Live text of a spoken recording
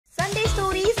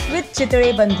with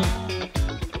Chitare Bandhu.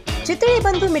 Chitare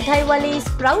Bandhu Mithai Wale is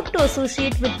proud to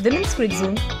associate with Women's Cricket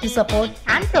Zone to support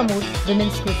and promote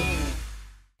women's cricket.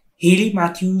 Hayley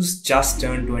Matthews just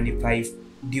turned 25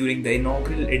 during the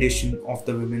inaugural edition of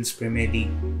the Women's Premier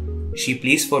League. She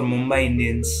plays for Mumbai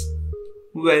Indians.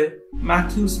 Well,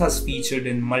 Matthews has featured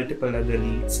in multiple other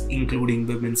leagues including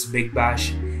Women's Big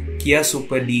Bash, Kia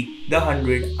Super League, The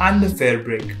 100 and the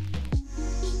Fairbreak.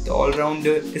 The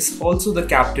all-rounder is also the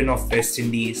captain of West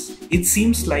Indies. It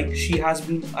seems like she has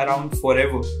been around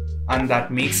forever, and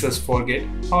that makes us forget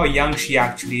how young she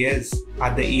actually is.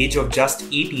 At the age of just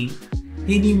 18,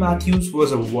 Hayley Matthews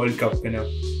was a World Cup winner.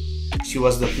 She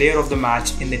was the player of the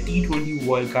match in the T20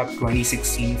 World Cup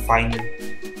 2016 final.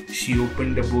 She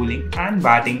opened the bowling and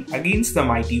batting against the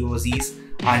mighty Aussies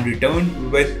and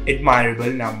returned with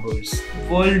admirable numbers.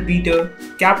 World beater,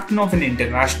 captain of an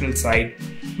international side,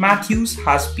 Matthews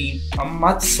has been a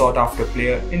much sought after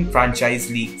player in franchise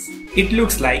leagues. It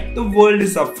looks like the world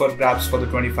is up for grabs for the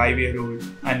 25-year-old.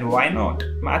 And why not?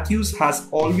 Matthews has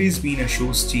always been a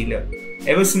show stealer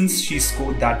ever since she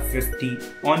scored that 50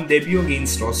 on debut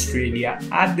against Australia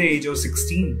at the age of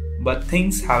 16. But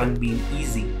things haven't been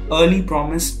easy. Early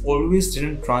promise always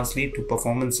didn't translate to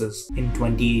performances. In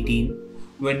 2018,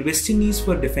 when West Indies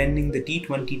were defending the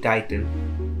T20 title,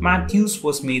 Matthews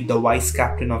was made the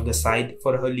vice-captain of the side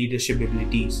for her leadership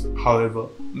abilities. However,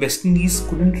 West Indies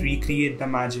couldn't recreate the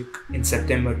magic. In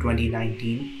September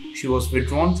 2019, she was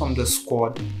withdrawn from the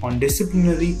squad on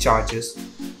disciplinary charges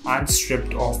and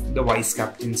stripped of the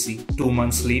vice-captaincy. 2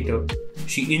 months later,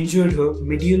 she injured her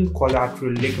medial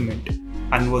collateral ligament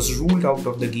and was ruled out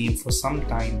of the game for some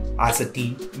time. As a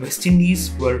team, West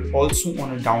Indies were also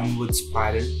on a downward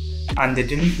spiral and they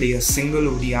didn't play a single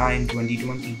ODI in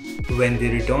 2020. When they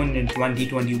returned in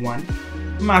 2021,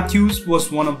 Matthews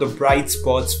was one of the bright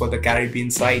spots for the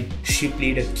Caribbean side. She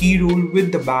played a key role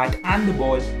with the bat and the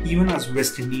ball even as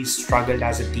West Indies struggled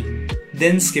as a team.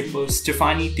 Then skipper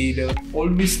Stephanie Taylor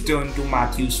always turned to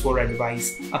Matthews for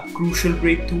advice, a crucial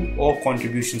breakthrough or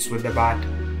contributions with the bat.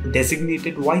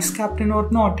 Designated vice-captain or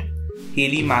not,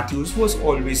 Hayley Matthews was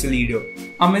always a leader.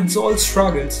 Amidst all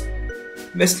struggles,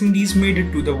 West Indies made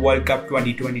it to the World Cup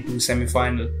 2022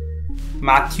 semi-final.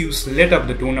 Matthews lit up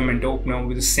the tournament opener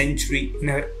with a century in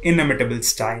her inimitable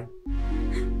style.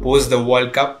 Post the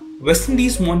World Cup, West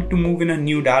Indies wanted to move in a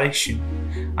new direction,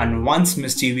 and once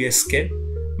mischievous kid,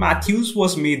 Matthews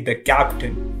was made the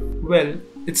captain. Well,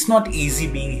 it's not easy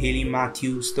being Hayley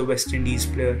Matthews, the West Indies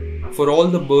player, for all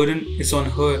the burden is on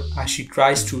her as she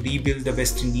tries to rebuild the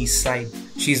West Indies side.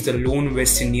 She's the lone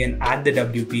West Indian at the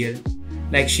WPL,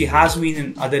 like she has been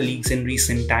in other leagues in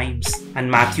recent times, and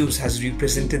Matthews has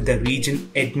represented the region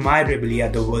admirably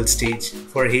at the world stage.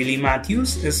 For Hayley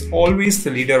Matthews is always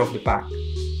the leader of the pack.